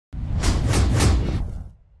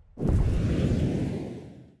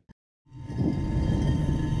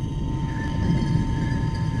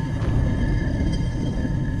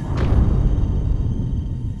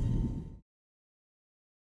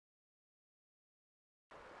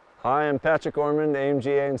Hi, I'm Patrick Ormond,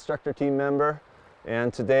 AMGA Instructor Team member,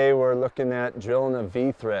 and today we're looking at drilling a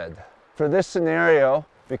V-thread. For this scenario,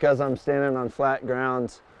 because I'm standing on flat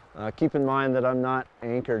ground, keep in mind that I'm not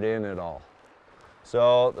anchored in at all.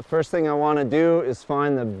 So the first thing I want to do is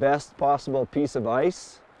find the best possible piece of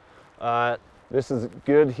ice. This is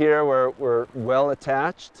good here where we're well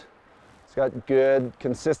attached. It's got good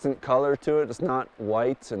consistent color to it. It's not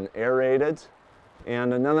white and aerated.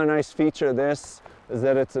 And another nice feature of this is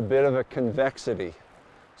that it's a bit of a convexity.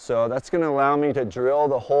 So that's going to allow me to drill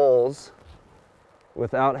the holes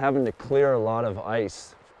without having to clear a lot of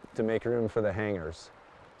ice to make room for the hangers.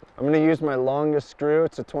 I'm going to use my longest screw.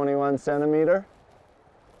 It's a 21 centimeter.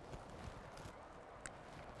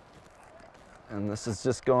 And this is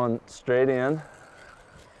just going straight in.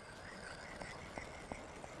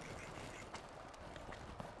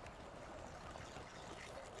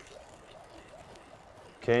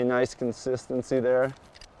 Okay, nice consistency there.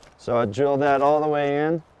 So I drill that all the way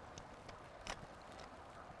in.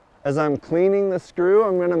 As I'm cleaning the screw,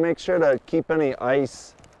 I'm going to make sure to keep any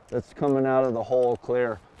ice that's coming out of the hole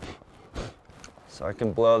clear. So I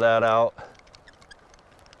can blow that out.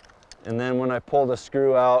 And then when I pull the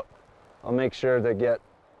screw out, I'll make sure to get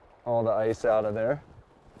all the ice out of there.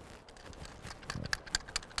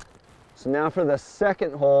 So now for the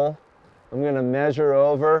second hole, I'm going to measure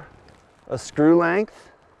over a screw length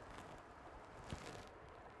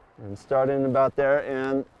and start in about there.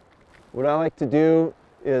 And what I like to do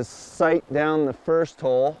is sight down the first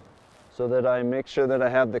hole so that I make sure that I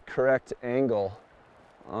have the correct angle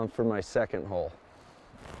for my second hole.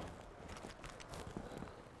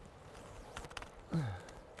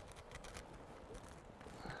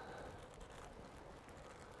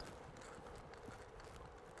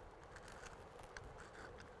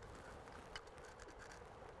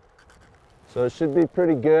 So it should be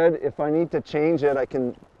pretty good. If I need to change it, I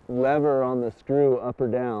can lever on the screw up or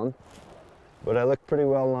down, but I look pretty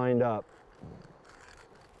well lined up.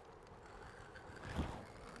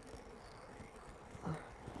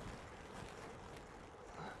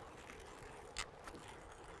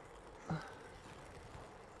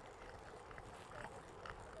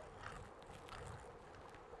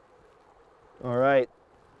 All right,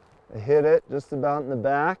 I hit it just about in the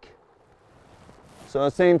back. So the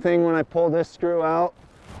same thing when I pull this screw out,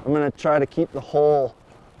 I'm going to try to keep the hole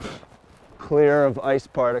clear of ice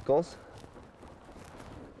particles.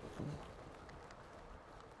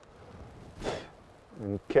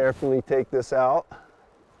 And carefully take this out.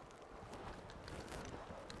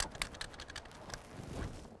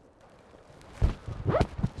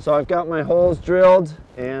 So I've got my holes drilled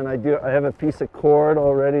and I have a piece of cord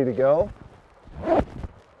all ready to go.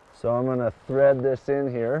 So I'm going to thread this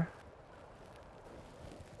in here.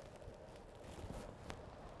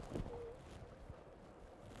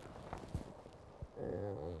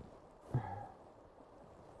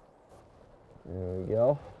 There we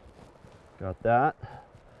go. Got that.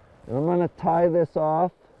 And I'm going to tie this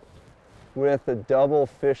off with a double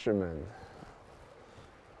fisherman.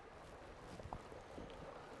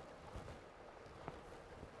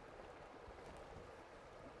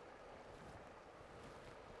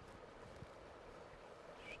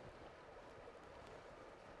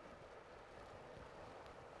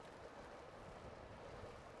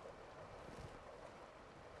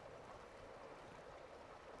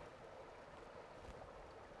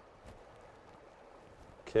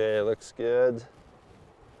 Okay, looks good.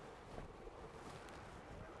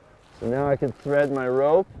 So now I can thread my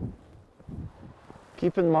rope.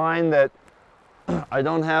 Keep in mind that I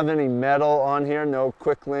don't have any metal on here, no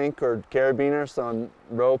quick link or carabiner, so I'm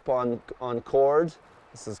rope on cord.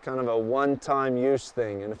 This is kind of a one-time use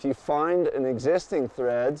thing. And if you find an existing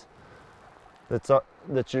thread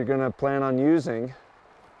that you're going to plan on using,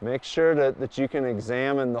 make sure that you can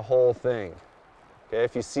examine the whole thing. Okay,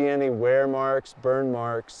 if you see any wear marks, burn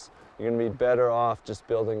marks, you're going to be better off just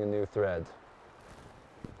building a new thread.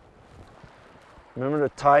 Remember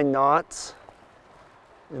to tie knots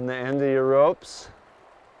in the end of your ropes.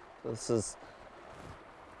 This is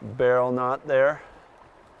barrel knot there.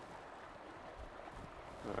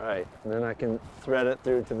 All right, and then I can thread it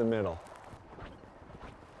through to the middle.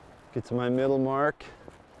 Get to my middle mark.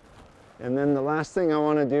 And then the last thing I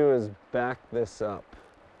want to do is back this up.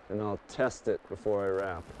 And I'll test it before I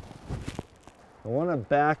wrap. I want to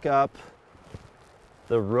back up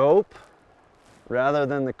the rope rather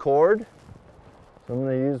than the cord. So I'm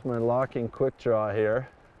going to use my locking quick draw here.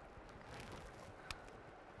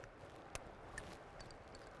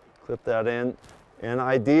 Clip that in. And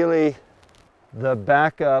ideally, the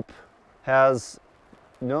backup has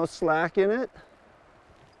no slack in it.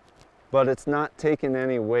 but it's not taking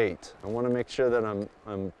any weight. I want to make sure that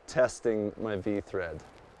I'm testing my V-thread.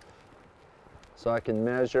 So I can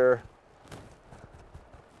measure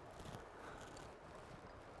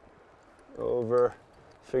over,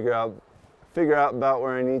 figure out about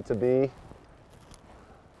where I need to be.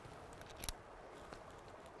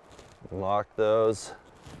 Lock those.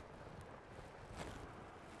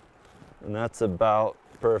 And that's about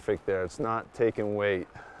perfect there. It's not taking weight.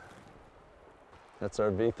 That's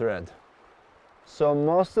our V-thread. So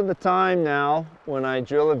most of the time now, when I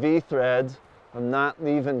drill a V-thread, I'm not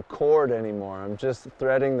leaving cord anymore. I'm just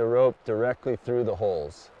threading the rope directly through the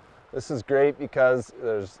holes. This is great because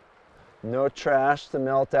there's no trash to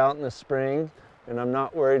melt out in the spring, and I'm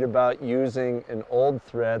not worried about using an old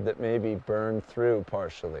thread that may be burned through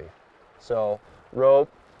partially. So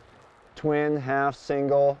rope, twin, half,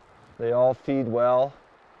 single, they all feed well.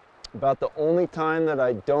 About the only time that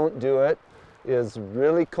I don't do it is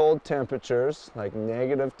really cold temperatures, like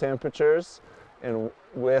negative temperatures, and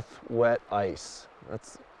with wet ice.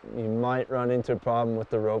 You might run into a problem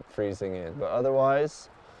with the rope freezing in, but otherwise,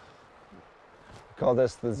 I call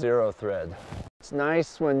this the zero thread. It's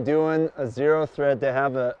nice when doing a zero thread to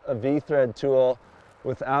have a V-thread tool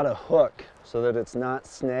without a hook so that it's not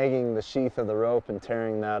snagging the sheath of the rope and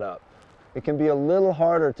tearing that up. It can be a little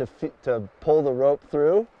harder to pull the rope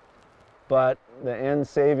through, but the end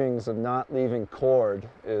savings of not leaving cord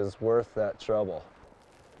is worth that trouble.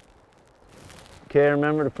 Okay,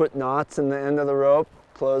 remember to put knots in the end of the rope,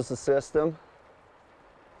 close the system.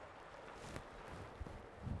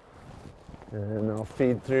 And I'll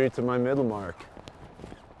feed through to my middle mark.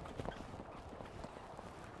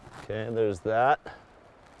 Okay, there's that.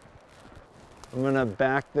 I'm gonna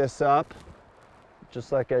back this up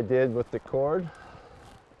just like I did with the cord.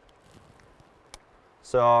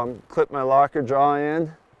 So I'll clip my locker draw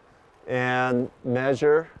in and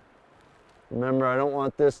measure. Remember, I don't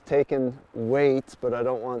want this taking weight, but I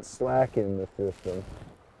don't want slack in the system.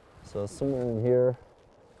 So somewhere in here.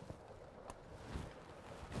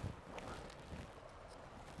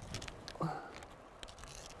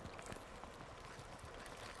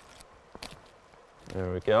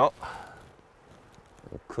 There we go.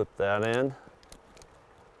 Clip that in.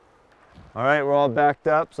 All right, we're all backed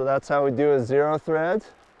up, so that's how we do a zero thread.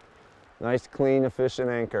 Nice, clean, efficient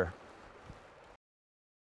anchor.